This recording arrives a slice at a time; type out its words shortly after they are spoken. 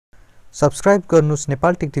Subscribe गर्नुस्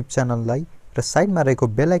Nepal take tip च्यानललाई र साइडमा रहेको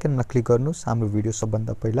बेल आइकनमा क्लिक गर्नुस् हाम्रो भिडियो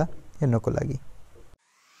सबभन्दा पहिला हेर्नको लागि।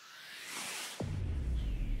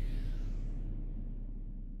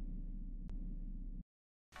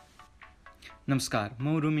 नमस्कार,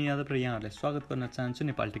 म रुमी यादव र यहाँहरुलाई स्वागत गर्न चाहन्छु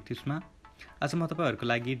नेपाल टेक टिप्समा। आज म तपाईहरुको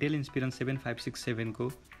लागि डेल इन्स्पिरन 7567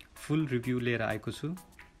 को फुल रिभ्यू लिएर आएको छु।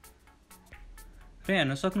 र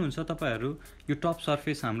हेर्न सक्नुहुन्छ तपाईहरु यो टप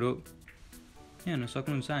सर्फेस हाम्रो हेर्न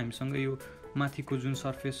सक्नुहुन्छ हामीसँग यो माथिको जुन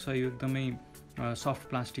सर्फेस छ यो एकदमै सफ्ट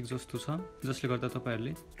प्लास्टिक जस्तो छ जसले गर्दा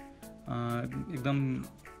तपाईहरुले एकदम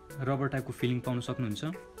रबर टाइपको फिलिङ पाउन सक्नुहुन्छ।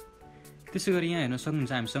 त्यसैगरी यहाँ हेर्न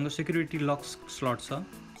सक्नुहुन्छ हामीसँग सेक्युरिटी लक स्लट छ।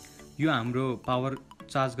 यो हाम्रो पावर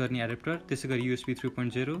चार्ज गर्ने एडाप्टर, त्यसैगरी USB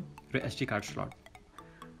 3.0 र SD कार्ड स्लट।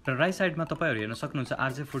 र राइट साइडमा तपाईहरु हेर्न सक्नुहुन्छ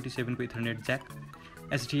RJ47 को इथरनेट ज्याक,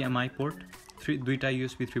 HDMI पोर्ट, दुईटा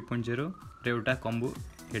USB 3.0 र एउटा कम्बो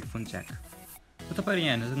हेडफोन ज्याक। र तपाईहरु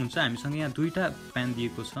यहाँ हेर्न सक्नुहुन्छ हामीसँग यहाँ दुईटा फ्यान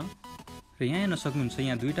दिएको छ र यहाँ हेर्न सक्नुहुन्छ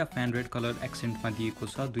यहाँ दुईटा फ्यान रेड कलर एक्सेन्टमा दिएको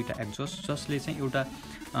छ, दुईटा एक्जस्ट जसले चाहिँ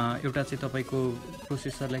एउटा चाहिँ तपाईको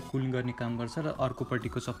प्रोसेसरलाई कुल गर्ने काम गर्छ र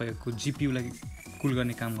अर्कोपट्टिको तपाईको GPU लाई कुल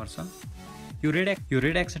गर्ने काम गर्छ। यो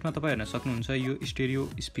रेड एक्सेन्टमा तपाईं हेर्न सक्नुहुन्छ यो स्टेरियो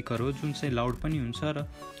स्पिकर हो जुन चाहिँ लाउड पनि हुन्छ र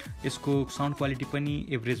यसको साउन्ड क्वालिटी पनि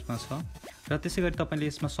एभरेजमा छ। र त्यसैगरी तपाईले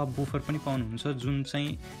यसमा सबवुफर पनि पाउनुहुन्छ जुन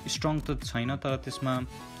चाहिँ स्ट्रङ त छैन तर त्यसमा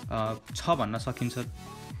छ भन्न सकिन्छ।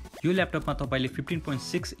 यो ल्यापटपमा तपाईले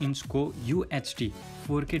 15.6 इन्चको UHD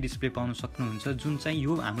 4K डिस्प्ले पाउन सक्नुहुन्छ जुन चाहिँ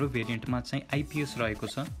यो हाम्रो भेरिएन्टमा चाहिँ IPS रहेको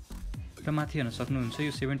छ। र माथि हेर्न सक्नुहुन्छ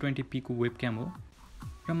यो 720p को वेबक्याम हो।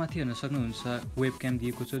 र माथि हेर्न सक्नुहुन्छ वेबक्याम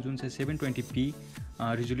दिएको छ जुन चाहिँ 720p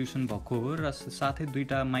रिजोल्युसन भएको हो र साथै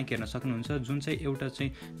दुईटा माइक हेर्न सक्नुहुन्छ जुन चाहिँ एउटा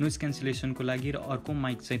चाहिँ नोइज क्यान्सलेसनको लागि र अर्को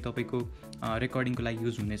माइक चाहिँ तपाईको रेकर्डिङको लागि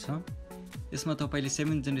युज हुनेछ। यसमा तपाईले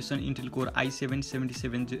 7th generation Intel core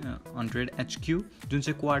i7-7700HQ जुन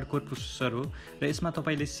चाहिँ क्वाड कोर प्रोसेसर हो र यसमा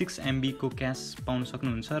तपाईले 6 MB को क्याश पाउन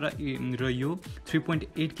सक्नुहुन्छ र यो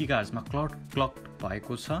 3.8 GHz मा क्लक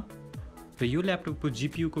भएको छ। र यो ल्यापटपको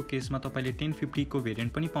GPU को केसमा तपाईले 1050 को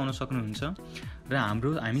भेरिएन्ट पनि पाउन सक्नुहुन्छ र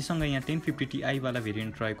हामीसँग यहाँ 1050Ti वाला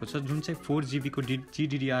भेरिएन्ट रहेको छ जुन चाहिँ 4GB को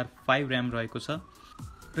GDDR5 RAM रहेको छ।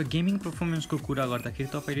 र गेमिङ परफर्मेन्सको कुरा गर्दाखेरि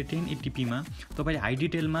तपाईले 1080p मा तपाईले हाई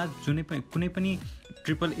डिटेलमा कुनै पनि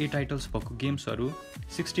AAA टाइटल्स भएको गेम्सहरु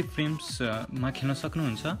 60 फ्रेम्स मा खेल्न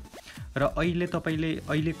सक्नुहुन्छ। र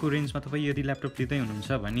अहिलेको रेन्जमा तपाई यदि ल्यापटप लिँदै हुनुहुन्छ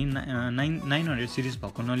भने 900 सिरिज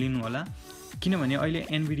भएको नलिनु होला किनभने अहिले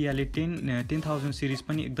Nvidia ले 10000 सिरिज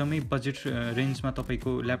पनि एकदमै बजेट रेन्जमा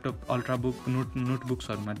तपाईको ल्यापटप अल्ट्राबुक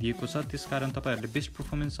नोटबुक्सहरुमा दिएको छ। त्यसकारण तपाईहरुले बेस्ट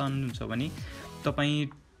परफर्मेन्स चाहनुहुन्छ भने तपाई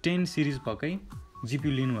 10 सिरिज भकै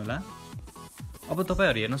GPU लिनु होला। अब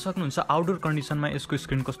तपाईहरु हेर्न सक्नुहुन्छ आउटडोर कन्डिसनमा यसको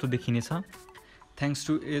स्क्रिन कस्तो देखिनेछ। Thanks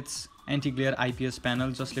to it's anti glare IPS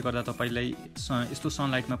panel जसले गर्दा तपाईलाई यस्तो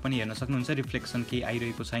सनलाइटमा पनि हेर्न सक्नुहुन्छ रिफ्लेक्सन केही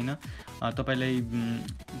आइरहेको छैन। तपाईलाई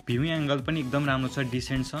भ्युइङ एंगल पनि एकदम राम्रो छ,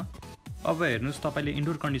 डिसेन्ट छ। अब हेर्नुस् तपाईले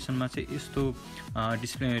इन्डोर कन्डिसनमा चाहिँ यस्तो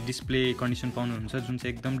डिस्प्ले कन्डिसन पाउनुहुन्छ जुन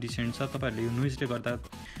चाहिँ एकदम डिसेन्ट छ। तपाईहरुले यो नोइजले गर्दा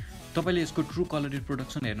तपाईले यसको ट्रु कलर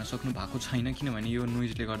रिप्रोडक्सन हेर्न सक्नु भएको छैन किनभने यो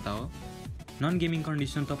नोइजले गर्दा हो। नन गेमिङ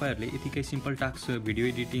कन्डिसन तपाईहरुले यतिकै सिम्पल टास्क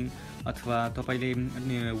भिडियो एडिटिङ अथवा तपाईले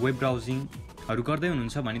वेब ब्राउजिङहरु गर्दै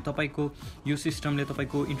हुनुहुन्छ भने तपाईको यो सिस्टमले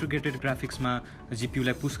तपाईको इन्टिग्रेटेड ग्राफिक्समा GPU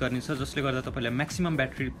लाई पुश गर्नेछ जसले गर्दा तपाईले म्याक्सिमम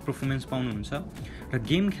ब्याट्री परफर्मेन्स पाउनुहुन्छ। र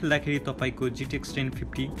गेम खेल्दाखेरि तपाईको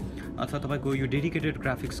GTX-1050 अथवा तपाईको यो डेडिकेटेड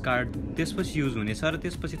ग्राफिक्स कार्ड त्यसपछि युज हुनेछ र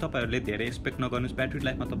त्यसपछि तपाईहरुले धेरै एक्सपेक्ट नगर्नुस्। ब्याट्री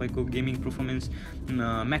लाइफमा तपाईको गेमिङ परफर्मेन्स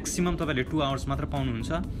म्याक्सिमम तपाईले 2 आवर्स मात्र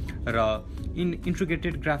पाउनुहुन्छ र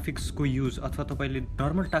इन्टिग्रेटेड ग्राफिक्सको युज अथवा तपाईले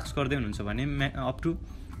नर्मल टास्क गर्दै हुनुहुन्छ भने अप टु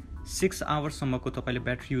 6 आवर्स सम्मको तपाईले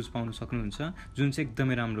ब्याट्री युज पाउन सक्नुहुन्छ जुन चाहिँ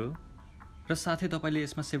एकदमै राम्रो हो। र साथै तपाईले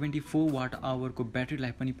यसमा 74 वाट आवरको ब्याट्री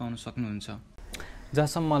लाइफ पनि पाउन सक्नुहुन्छ।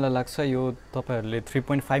 जहाँसम्म मलाई लाग्छ यो तपाईहरुले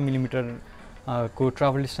 3.5 मिलिमिटर को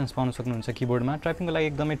ट्राभल डिस्टेन्स पाउन सक्नुहुन्छ किबोर्डमा। टाइपिङको लागि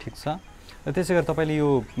एकदमै ठीक छ। र त्यसैगरी तपाईले यो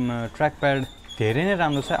ट्र्याकप्याड धेरै नै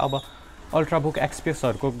राम्रो छ। अब अल्ट्राबुक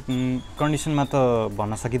एक्सपीएसहरुको कन्डिसनमा त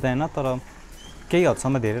भन्न सकिदैन तर केही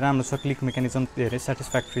हदसम्म धेरै राम्रो छ। क्लिक मेकानिजम धेरै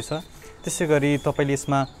स्याटिस्फ्याक्टरी छ। त्यसैगरी तपाईले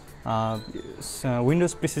यसमा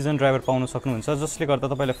विन्डोज प्रिसिजन ड्राइभर पाउन सक्नुहुन्छ जसले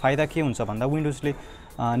गर्दा तपाईलाई फाइदा के हुन्छ भन्दा विन्डोजले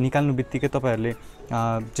निकाल्नु बित्तिकै तपाईहरुले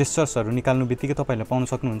जेस्चर्सहरु निकाल्नु बित्तिकै तपाईले पाउन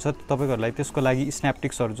सक्नुहुन्छ। तपाईहरुलाई त्यसको लागि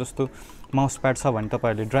स्न्यापटिक्सहरु जस्तो माउस प्याड छ भने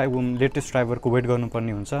तपाईहरुले लेटेस्ट ड्राइभरको वेट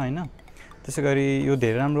गर्नुपर्ने हुन्छ हैन। त्यसैगरी यो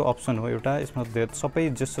धेरै राम्रो अप्सन हो एउटा। यसमा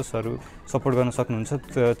सबै जेस्चर्सहरु सपोर्ट गर्न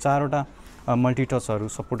सक्नुहुन्छ। 4 वटा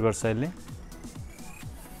मल्टिटचहरु सपोर्ट गर्छ यसले।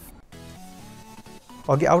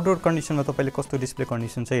 अघि आउटडोर कन्डिसनमा तपाईले कस्तो डिस्प्ले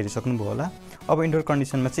कन्डिसन चाहिँ हेरिसक्नुभयो होला। अब इन्डोर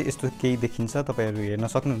कन्डिसनमा चाहिँ यस्तो केही देखिन्छ, तपाईहरु हेर्न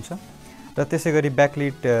सक्नुहुन्छ। र त्यसैगरी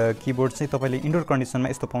ब्याकलिट कीबोर्ड चाहिँ तपाईले इन्डोर कन्डिसनमा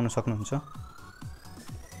यस्तो पाउन सक्नुहुन्छ।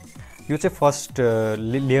 यो चाहिँ फर्स्ट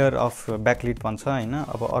लेयर अफ ब्याकलिट भन्छ हैन।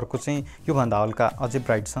 अब अर्को चाहिँ यो भन्दा हल्का अझै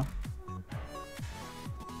ब्राइट छ।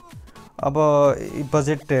 अब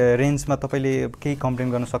बजेट रेन्जमा तपाईले केही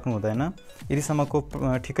कम्प्लेन गर्न सक्नु हुँदैन, यतिसम्मको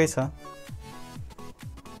ठिकै छ।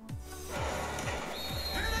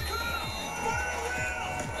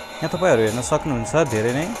 यहाँ तपाईहरु हेर्न सक्नुहुन्छ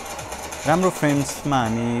धेरै नै राम्रो फ्रेम्समा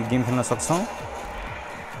हामी गेम खेल्न सक्छौं।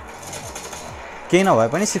 केही नभए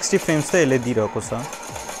पनि 60 फ्रेम्स त यसले दिइरहेको छ।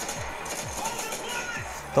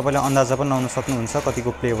 तपाईले अन्दाजा पनि लाउन सक्नुहुन्छ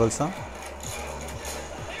कतिको प्लेबल छ।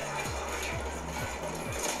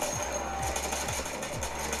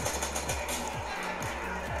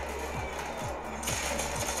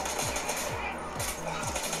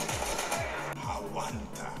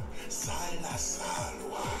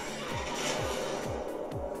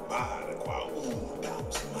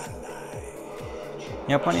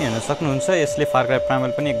 यहाँ पनि हेर्न सक्नुहुन्छ यसले फार क्राई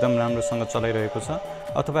प्राइमल पनि एकदम राम्रोसँग चलाइरहेको छ।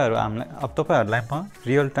 अब तपाईहरुलाई म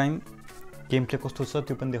रियल टाइम गेम प्ले कस्तो छ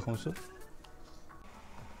त्यो पनि देखाउँछु।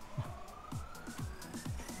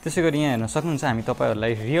 त्यसैगरी यहाँ हेर्न सक्नुहुन्छ हामी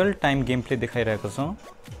तपाईहरुलाई रियल टाइम गेम प्ले देखाइरहेको छौं।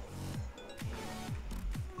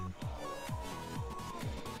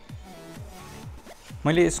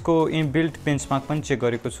 मैले यसको इनबिल्ट बेन्चमार्क पनि चेक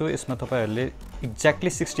गरेको छु। यसमा तपाईहरुले एक्ज्याक्टली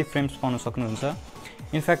 60 फ्रेम्स पाउन सक्नुहुन्छ।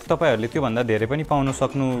 इनफ्याक्ट तपाईहरुले त्यो भन्दा धेरै पनि पाउन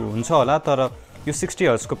सक्नुहुन्छ होला, तर यो 60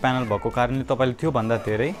 हर्ट्जको प्यानल भएको कारणले तपाईले त्यो भन्दा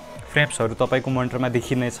धेरै फ्रेम्सहरु तपाईको मोनिटरमा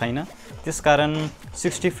देखिने छैन। त्यसकारण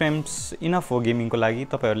 60 फ्रेम्स इनफ हो गेमिङको लागि।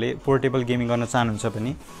 तपाईहरुले पोर्टेबल गेमिङ गर्न चाहनुहुन्छ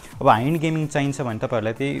भने, अब हाई एन्ड गेमिङ चाहिन्छ भने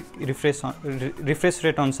तपाईहरुलाई त्यही रिफ्रेश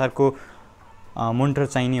रेट अनुसारको मोनिटर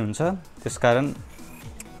चाहिने हुन्छ। त्यसकारण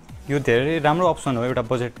यो धेरै राम्रो अप्सन हो एउटा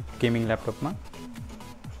बजेट गेमिङ ल्यापटपमा।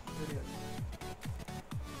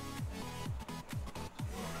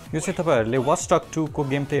 यो चाहिँ तपाईहरुले वाच डग 2 को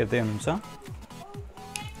गेम प्ले हेर्दै हुनुहुन्छ।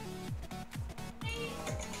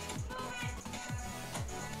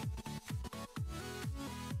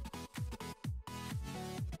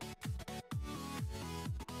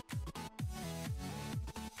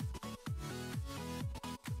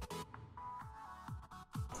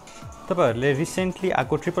 तपाईहरुले रिसेन्टली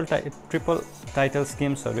आएको ट्रिपल टाइटल्स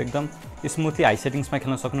गेम्सहरु एकदम स्मुथली हाई सेटिङ्समा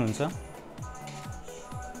खेल्न सक्नुहुन्छ।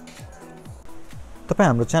 तपाई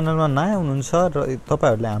हाम्रो च्यानलमा नयाँ हुनुहुन्छ र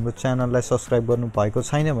तपाईहरुले हाम्रो च्यानललाई सब्स्क्राइब गर्नु भएको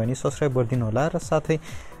छैन भने सब्स्क्राइब गरिदिनु होला र साथै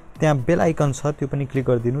त्यहाँ बेल आइकन छ त्यो पनि क्लिक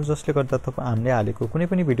गरिदिनु, जसले गर्दा हामीले हालेको कुनै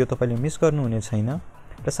पनि भिडियो तपाईले मिस गर्नु हुने छैन।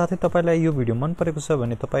 र साथै तपाईलाई यो भिडियो मन परेको छ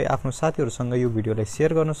भने तपाई आफ्नो साथीहरुसँग यो भिडियोलाई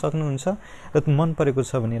शेयर गर्न सक्नुहुन्छ र मन परेको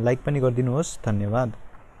छ भने लाइक पनि गरिदिनुहोस्। धन्यवाद।